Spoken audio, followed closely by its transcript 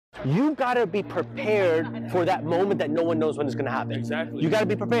You gotta be prepared for that moment that no one knows when it's gonna happen. Exactly. You gotta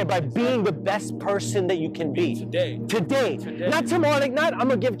be prepared by being the best person that you can be. Today. Not tomorrow, like not I'm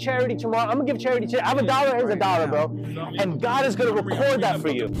gonna give charity tomorrow. I'm gonna give charity today. I have $1, here's $1, bro. And God is gonna record that for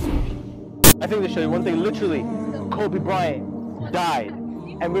you. I think to show you one thing, literally, Kobe Bryant died.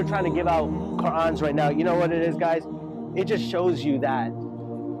 And we're trying to give out Qur'ans right now. You know what it is, guys? It just shows you that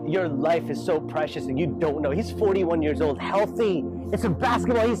your life is so precious and you don't know. He's 41 years old, healthy. It's in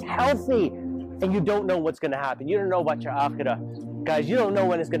basketball, he's healthy. And you don't know what's gonna happen. You don't know about your akhirah. Guys, you don't know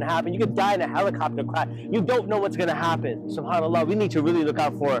when it's gonna happen. You could die in a helicopter crash. You don't know what's gonna happen. SubhanAllah, we need to really look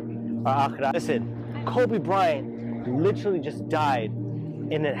out for our akhirah. Listen, Kobe Bryant literally just died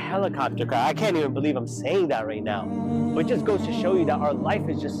in a helicopter crash. I can't even believe I'm saying that right now. But it just goes to show you that our life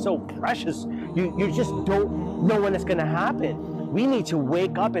is just so precious. You just don't know when it's gonna happen. We need to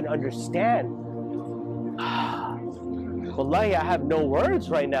wake up and understand. Wallahi, I have no words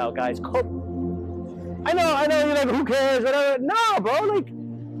right now, guys. I know, you're like, who cares, whatever. No, bro, like,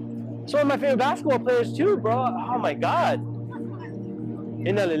 some of my favorite basketball players too, bro. Oh my God.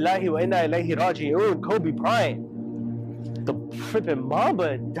 Inna lillahi wa inna ilayhi raji'un. Kobe Bryant. The flipping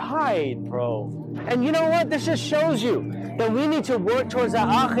Mamba died, bro. And you know what? This just shows you that we need to work towards our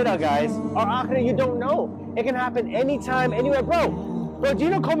akhirah, guys. Our akhirah, you don't know. It can happen anytime, anywhere, bro. Bro, do you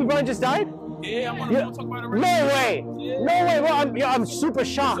know Kobe Bryant just died? Yeah, I'm gonna talk about it right now. No way! Yeah. No way, bro. I'm super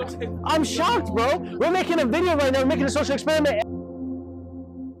shocked. I'm shocked, bro. We're making a video right now. We're making a social experiment.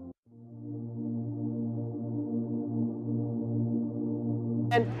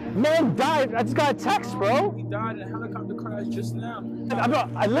 And man died. I just got a text, bro. He died in a helicopter crash just now.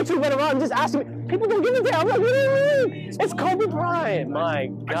 I literally went around and just asking me. People don't give a damn. I'm like, what do you mean? It's Kobe Bryant. My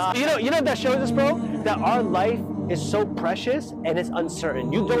God. You know what that shows us, bro? That our life is so precious and it's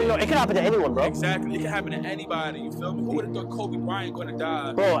uncertain. You don't know. It can happen to anyone, bro. Exactly. It can happen to anybody. You feel me? Who would have thought Kobe Bryant gonna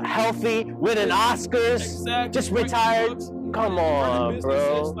die? Bro, healthy, winning Oscars, exactly. Just retired. Come on,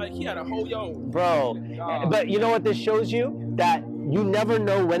 bro. Like he had a whole Bro, but you know what this shows you? That you never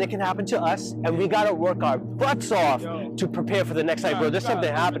know when it can happen to us, and we gotta work our butts off to prepare for the next night, bro. There's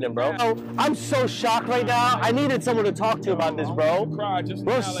something happening, bro. I'm so shocked right now. I needed someone to talk to about this, bro.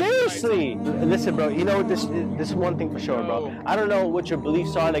 Bro, seriously. Listen, bro, you know what this is one thing for sure, bro. I don't know what your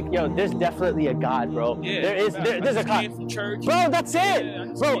beliefs are. Like, yo, there's definitely a God, bro. There's a God. Bro, that's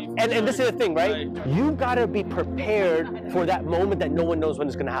it. Bro, and this is the thing, right? You gotta be prepared for that moment that no one knows when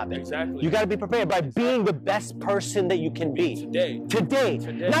it's gonna happen. Exactly. You gotta be prepared by being the best person that you can be. Today.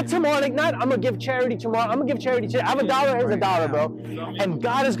 Not tomorrow, like not I'm gonna give charity tomorrow. I'm gonna give charity today. I have $1, here's $1, bro. And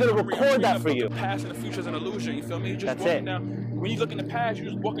God is gonna record that for you. The past and the future is an illusion. You feel me? That's it. When you look in the past,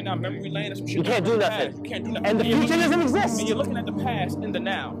 you're just walking down memory lane. Some shit you can't do nothing. You can't do nothing. And the future doesn't exist. And you're looking at the past in the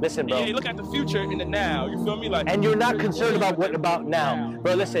now. Listen, bro. And you look at the future in the now. You feel me? Like. And you're not concerned about what about now,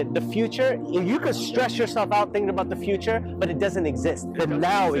 bro. Listen, the future. You could stress yourself out thinking about the future, but it doesn't exist. The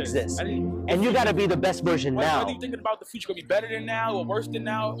now exists, and you gotta be the best version now. Whether you thinking about the future gonna be better than now or worse than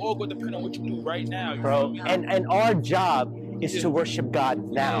now, all gonna depend on what you do right now. Bro. And our job is to worship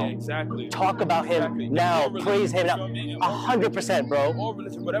God now. Yeah, exactly. Talk about Him now. Praise Him now. 100%, bro. All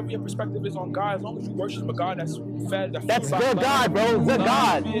religion, whatever your perspective is on God, as long as you worship a God that's fed. That's the God, bro. The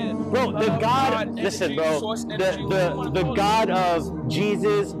God. Bro, the God. Listen, bro. The God of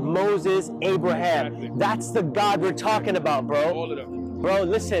Jesus, Moses, Abraham. That's the God we're talking about, bro. All of them. Bro,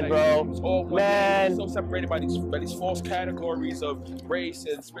 listen, bro. Man, so separated by these false categories of race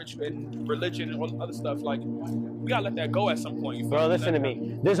and spiritual and religion and all the other stuff. Like, we gotta let that go at some point. Bro, listen to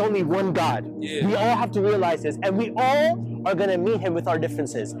me. There's only one God. Yeah. We all have to realize this, and we all are gonna meet Him with our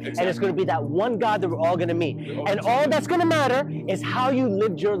differences. Exactly. And it's gonna be that one God that we're all gonna meet. And all that's gonna matter is how you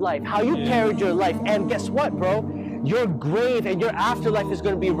lived your life, how you carried your life. And guess what, bro? Your grave and your afterlife is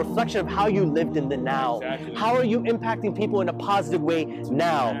going to be a reflection of how you lived in the now. Exactly. How are you impacting people in a positive way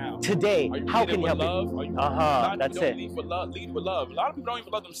now, today? How can you help them? That's it. Lead with love. A lot of people don't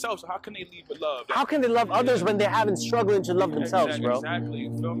even love themselves, so how can they lead with love? How can they love others when they haven't struggling to love themselves, bro? Exactly,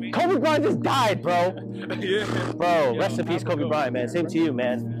 you feel me? Kobe Bryant just died, bro. Yeah. Bro, rest in peace, Kobe Bryant, man. Same to you,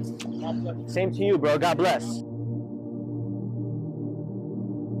 man. Same to you, bro. God bless.